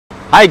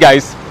Hi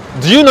guys,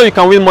 do you know you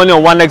can win money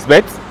on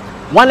 1xBet?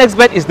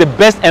 1xBet is the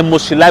best and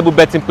most reliable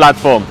betting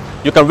platform.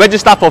 You can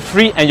register for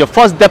free and your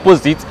first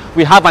deposit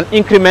will have an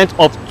increment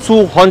of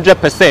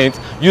 200%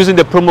 using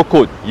the promo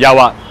code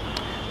YAWA.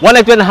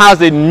 1xBet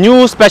has a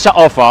new special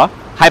offer,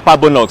 Hyper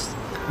Bonus.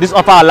 This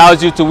offer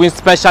allows you to win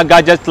special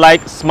gadgets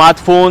like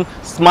smartphone,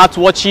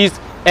 smartwatches,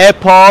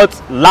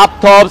 AirPods,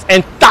 laptops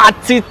and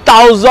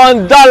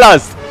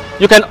 $30,000.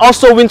 You can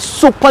also win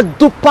super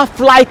duper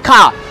fly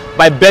car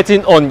by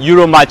betting on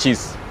Euro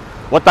matches.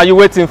 What are you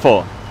waiting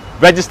for?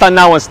 Register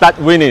now and start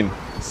winning.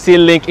 See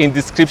link in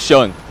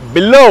description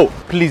below.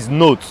 Please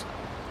note,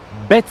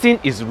 betting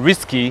is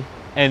risky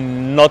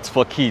and not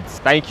for kids.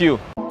 Thank you.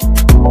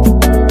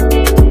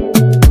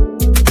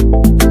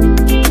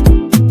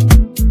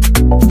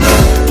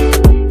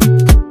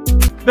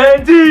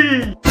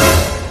 Benji!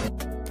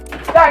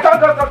 Yeah, come.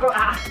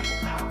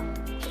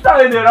 Stop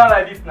running around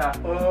like this now.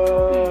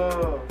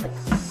 Oh.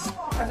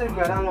 I think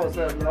my landlord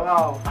said,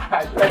 wow.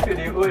 I think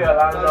they owe your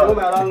landlord. I owe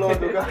my landlord,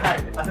 guy.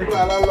 I think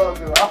my landlord,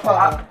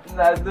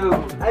 that's do.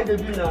 I can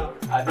be now.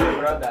 I do,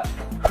 brother.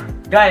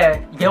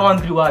 Guy, you get one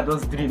dream, I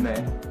just dream,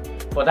 man.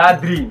 For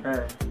that dream,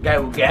 guy,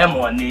 we get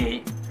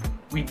money.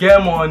 We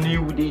get money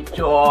with the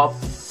chop.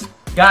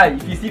 Guy,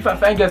 if you see if I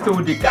find girls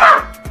with the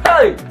car,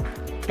 hey!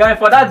 Guy,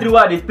 for that dream,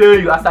 what they tell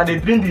you, as I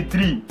dream the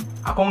dream,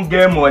 I can't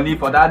get money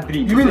for that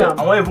dream. You mean I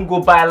won't even go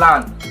buy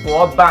land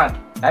for a bank.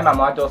 My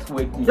mama just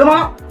wake me.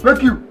 Mama,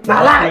 wake you.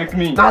 Nah lie. Wake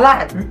me. Nah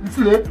lie. You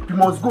see, you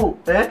must go.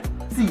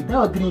 See,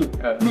 that dream.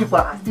 Me,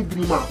 I still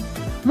dreamer.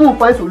 No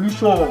find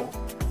solution.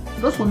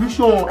 No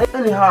solution.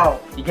 Anyhow.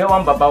 You get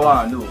one baba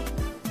one, no.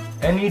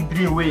 Any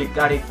dream where you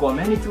carry come,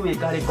 anything where you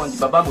carry come, the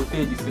baba go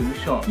tell you the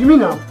solution. You mean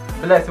now?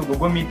 Bless you,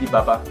 go meet the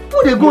baba.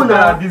 Who they go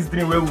now? This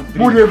dream where we dream.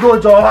 Who they go,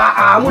 Joe?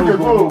 Who they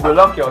go? Go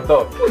lock your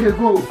door. Who they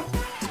go?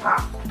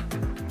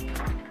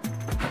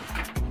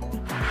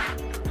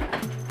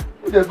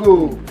 Who they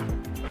go?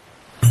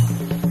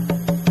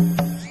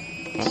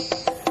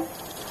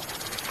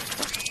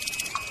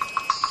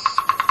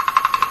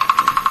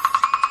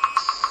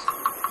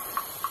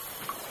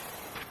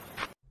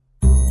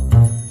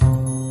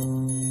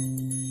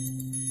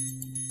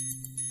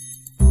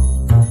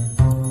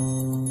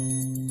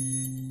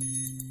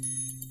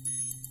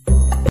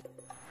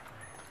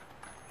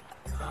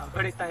 I'm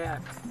very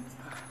tired.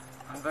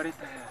 I'm very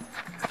tired.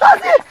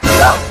 That's it!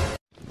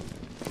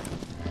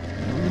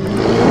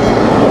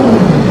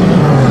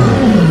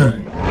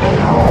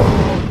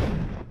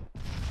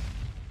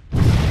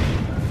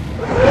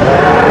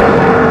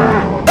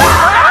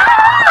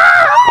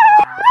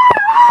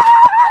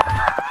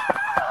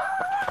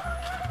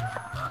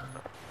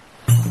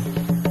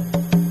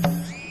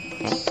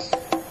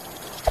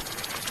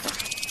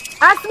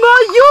 I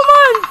smell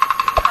humans!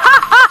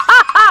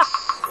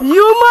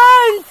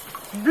 Humans!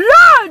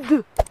 Blood!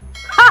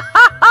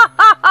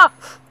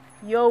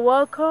 You're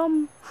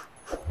welcome.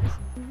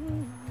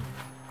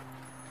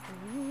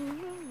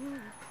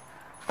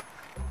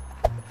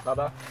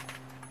 Baba.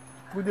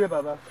 Good day,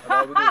 Baba.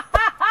 Good day.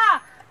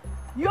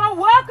 You're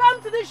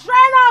welcome to the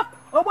shrine of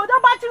Obodo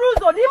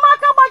Bachiruzo,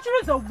 Limaka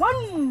Bachiruzo,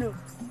 1,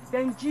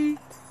 Benji,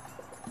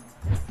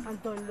 and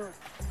Donlo.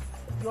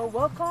 You're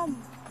welcome,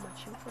 my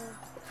children.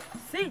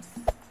 6.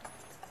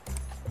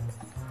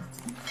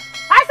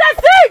 I said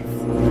 6!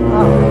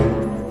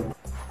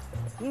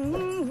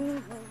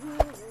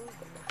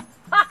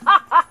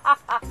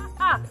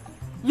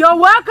 You're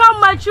welcome,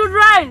 my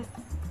children.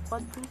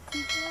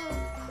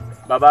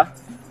 Baba,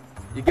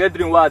 you get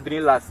dream what I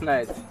dream last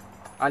night.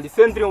 And the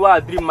same dream what I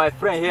dream, my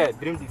friend here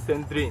dream the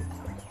same dream.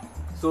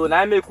 So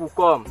now I make you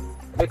come,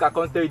 make I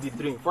come tell you the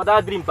dream. For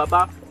that dream,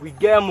 Baba, we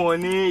get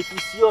money. If you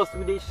see us,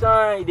 we they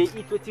shine, they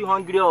eat 20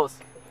 hungry us.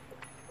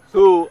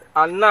 So,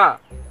 and now,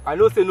 I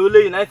know say no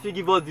lay, and if you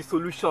give us the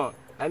solution,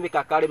 I make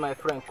I carry my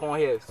friend come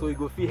here, so he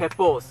go fit help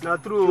us.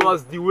 Not true. Show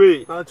us the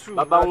way. Not true.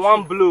 Baba,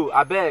 one blow,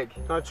 I beg.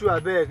 Not true, I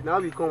beg. Now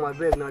we come, I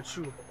beg. Not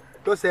true.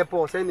 Just help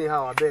us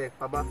anyhow, I beg,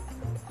 Baba.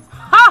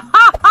 Ha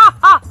ha ha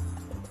ha!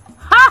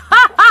 Ha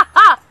ha ha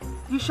ha!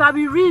 You shall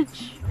be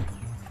rich,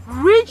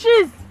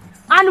 riches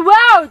and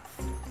wealth.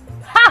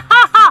 Ha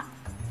ha ha!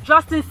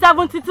 Just in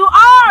 72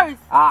 hours.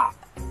 Ha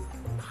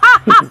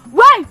ha!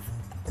 Wait!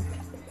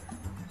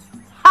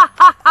 Ha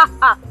ha ha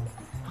ha!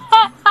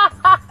 Ha ha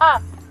ha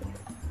ha!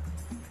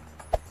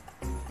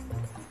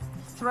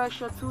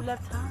 Stretch your 2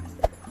 left hands.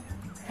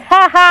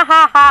 Ha ha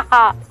ha ha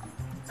ha!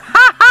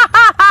 Ha ha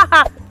ha ha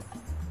ha!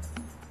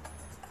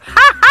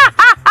 Ha ha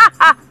ha ha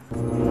ha!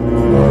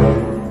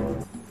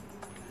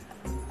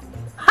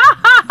 Ha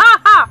ha ha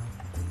ha!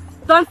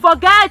 Don't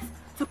forget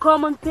to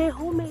come and pay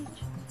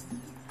homage.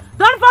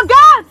 Don't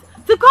forget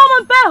to come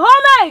and pay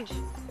homage.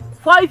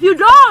 For if you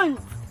don't,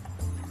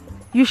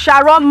 you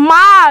shall run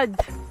mad.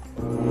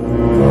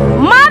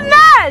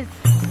 Madness!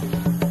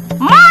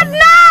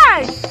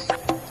 Madness!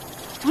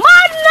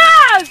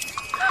 Madness!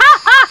 Ha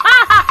ha ha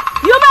ha!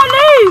 You may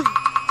leave!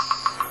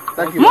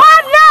 Thank you.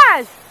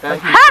 Madness!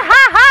 Thank you. Ha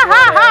ha ha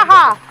ha ha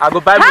ha! I go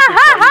buy me Ha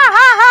ha ha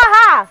ha ha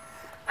ha!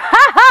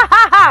 Ha ha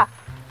ha ha!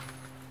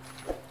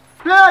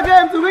 Play a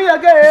game to win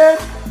again.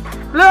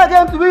 Play a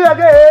game to win a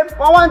game.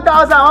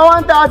 1,000.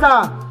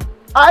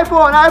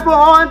 iPhone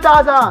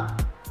 1,000.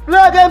 Play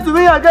a game to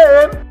win a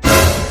game.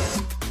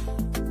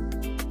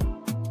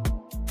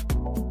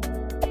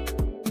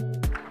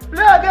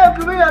 Play a game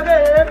to win a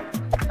game.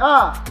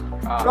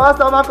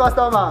 Customer.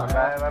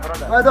 My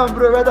brother. Well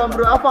done,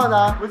 bro. Have fun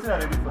now. What's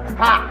that ready for?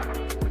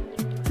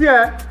 See,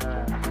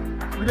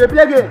 we dey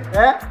play game.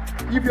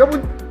 If you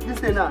open this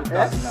thing now,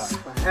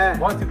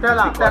 Once you tell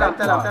him.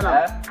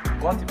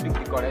 Once you pick the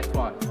correct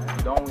one,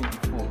 you don't win the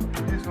food.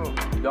 This one.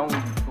 You don't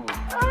win the food.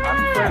 And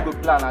before you go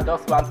plan, I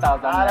just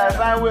 1,000. I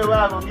find way where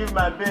I go give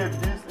my babe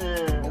this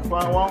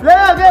one. play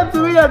a game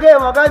to win a game,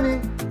 Ogani.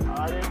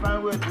 I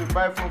find way to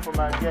buy food for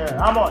my girl.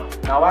 How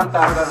much? Now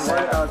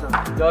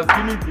 1,000. Just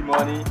give me the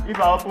money. If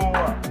I open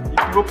one. If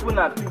you open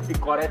and pick the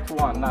correct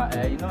one, now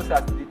you know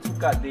that the two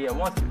cards there.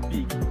 Once you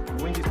pick, you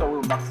win this one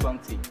will max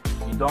something.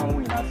 You don't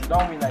win. As you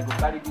don't win, I go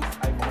carry this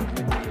iPhone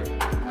with me here.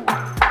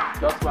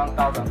 Just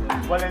 1,000.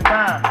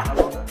 Valentine. I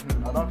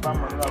don't find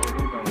money. I will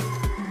give them.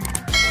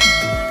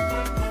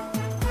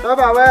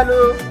 Cover well,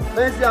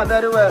 let's see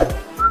very well.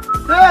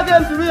 Play a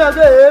game to win a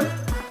game.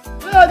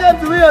 Play a game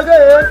to win a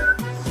game.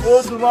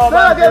 Oh, tomorrow.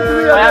 Play a game to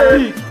win a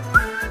game.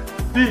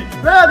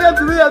 Play a game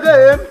to win a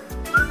game.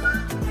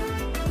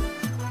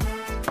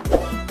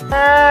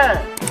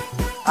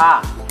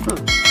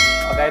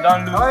 Okay,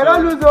 don't lose. Okay,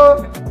 don't lose though.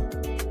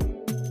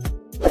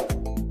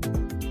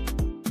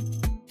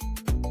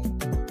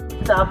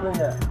 What's happening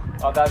here?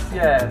 Okay,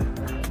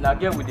 see, now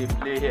game we dey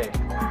play here.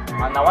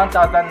 And now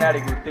 1,000 naira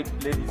you go take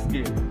play this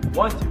game.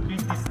 Once you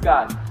pick this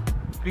card,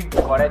 pick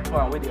the correct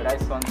one with the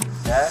right something.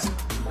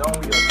 You don't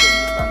win yourself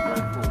this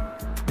Android phone.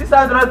 This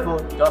Android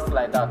phone? Just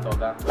like that,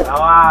 Oga.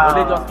 Wow.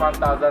 Only just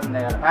 1,000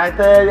 naira. I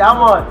tell you, how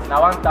much?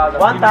 Now 1,000.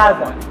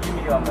 1,000. Give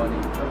me your money.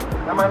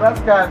 Now my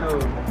last card though.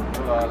 No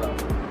wahala.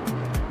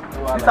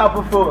 This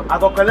Apple phone, I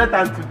go collect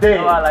am today.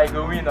 No wahala, you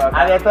go win, Oga. I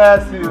dey tell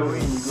you. You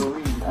go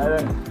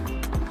win.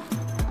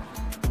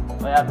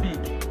 Oya, pick.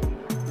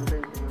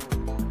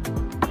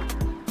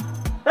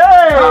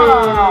 Hey!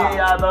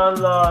 I don't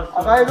lose.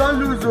 Okay, you don't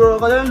lose, oh. You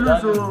don't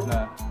lose, oh.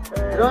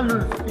 You don't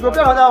lose. You go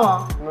play another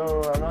one. No,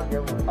 I'm not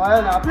getting one.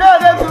 Alright now. Play a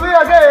game to win a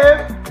game.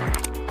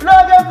 Play a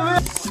game to win.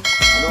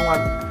 I don't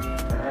want.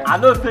 I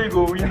know say you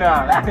go win now.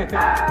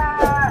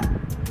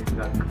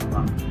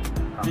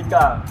 Pick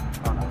up.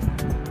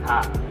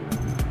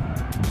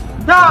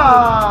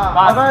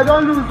 Yeah! Okay, you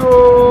don't lose, oh.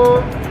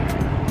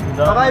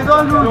 Okay, you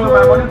don't lose, No, oh.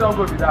 my money don't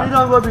go be You that.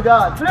 don't go be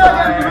that. Play a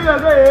game to win a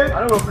game. I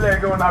don't go play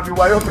again when I be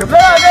wayo people.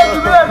 Play a game to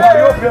win a game.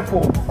 Wayo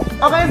people.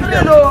 Okay, it's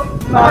clean, oh.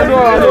 I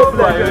don't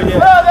play Play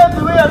again. a game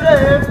to win a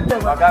game.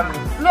 Oga me.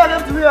 Play a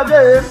game to win a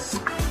game.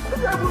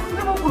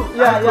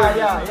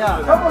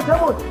 Yeah. Come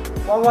on.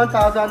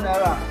 1,000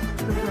 naira.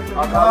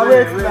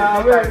 Wait. Wait.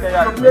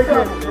 You play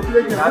game.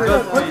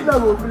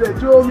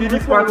 See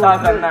this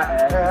 1,000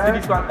 naira. See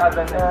this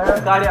 1,000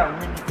 naira. Carry and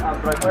win this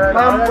Android.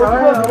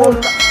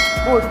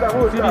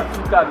 See this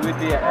two card with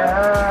there.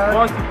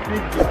 Once you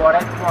pick the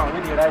correct one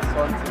with the right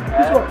something.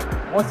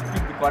 Once you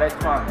pick the correct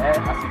one, as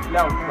you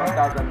play with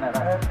 1,000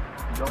 naira,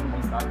 you don't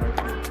miss Android.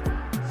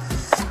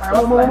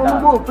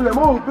 More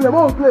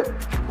play.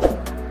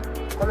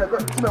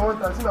 See my one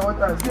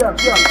time. See him.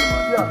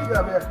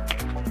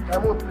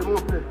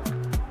 More play.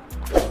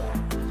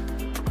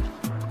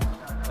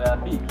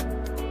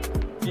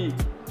 Pick.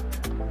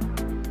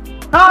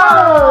 I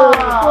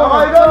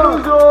don't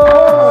lose, oh.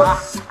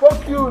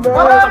 Fuck you, man.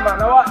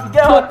 You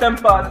get hot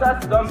temper,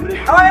 that's don't break.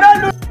 I don't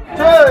lose.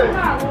 Hey,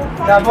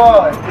 yeah,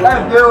 boy.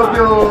 Life dey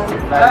okay, oh.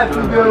 Life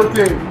dey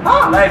okay.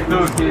 Life do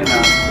okay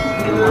now.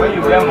 When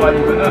you get money,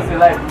 you know say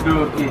life do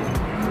okay.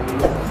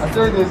 I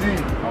say they see.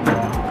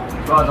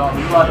 God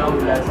don't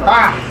bless us.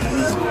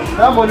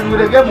 That money we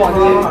dey get money.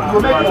 You go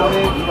make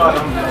money. God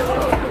don't bless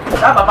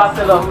us. That Papa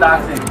tell us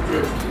dancing.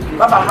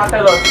 That Papa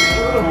tell us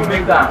we will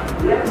make that.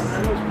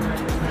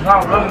 Now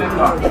don't make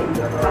that.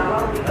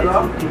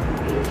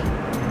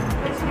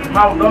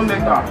 Now don't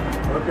make that.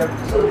 Okay.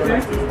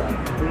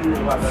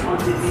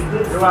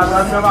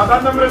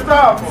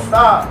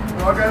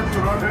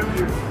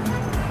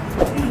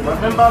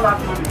 Remember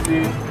last month you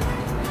say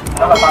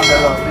that Papa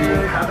tell us say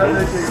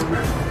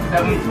 72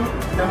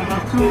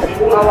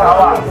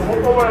 hours.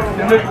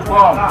 They make you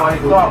come for a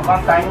come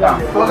one time down.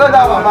 Forget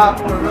that, Baba.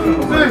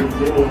 See,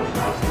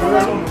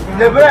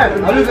 the bread, I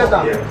look at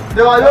them.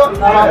 The wayo,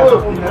 our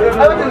own.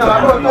 Everything our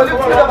own. Only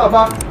for that,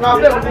 Baba. Now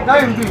play, now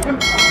him do. Him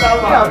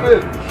play.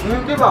 Him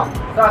give am.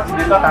 That's the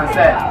thought and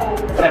said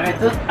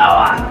 72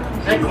 hours.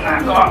 They gonna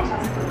come.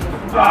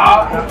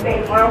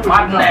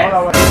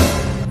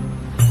 Madness.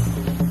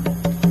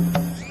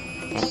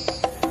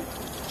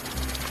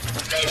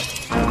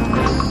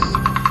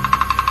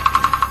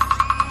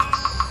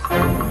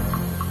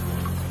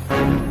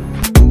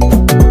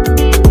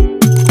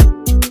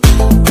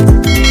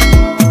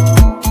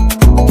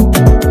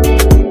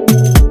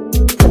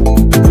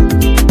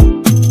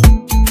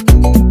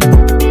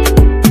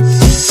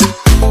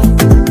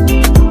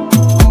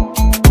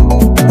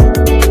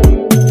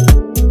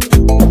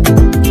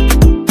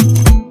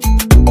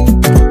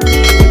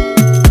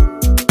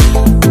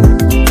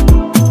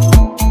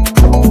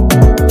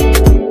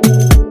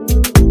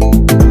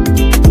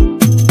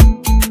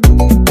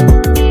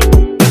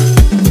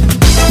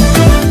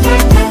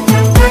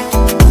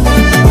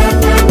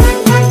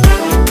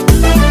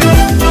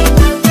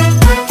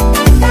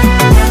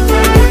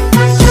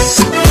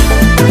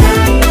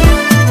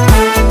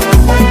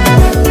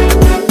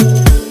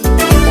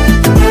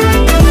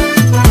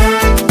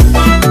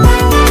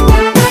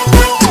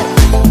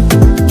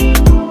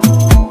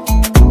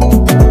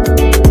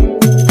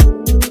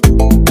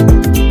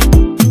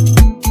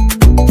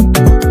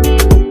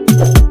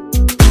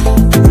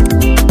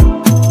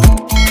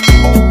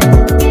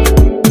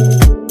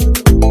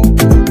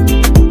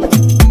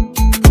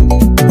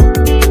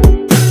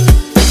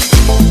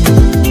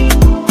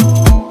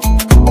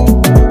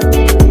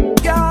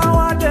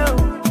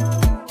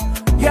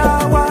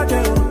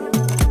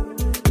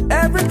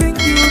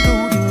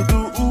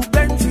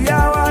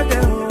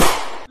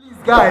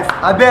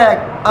 I beg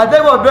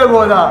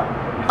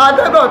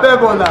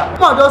una.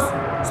 Come on, just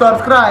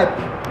subscribe.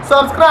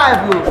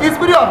 It's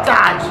free of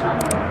charge.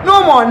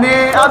 No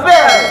money. I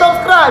beg.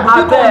 Subscribe.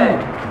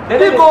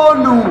 They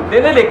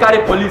know they carry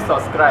police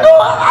subscribe. No,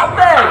 I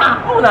beg.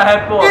 Who na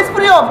help us? It's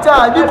free of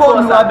charge. I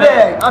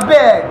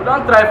beg. We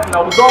don't try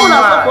now. We don't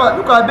mad.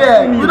 Look, I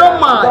beg. You don't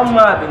mad.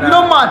 You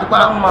don't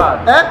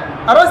mad. Eh?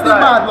 I don't still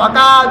mad.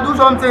 Waka do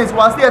some things.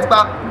 Was it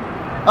back?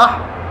 Ah.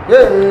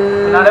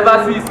 Yeah. I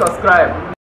never see you subscribe.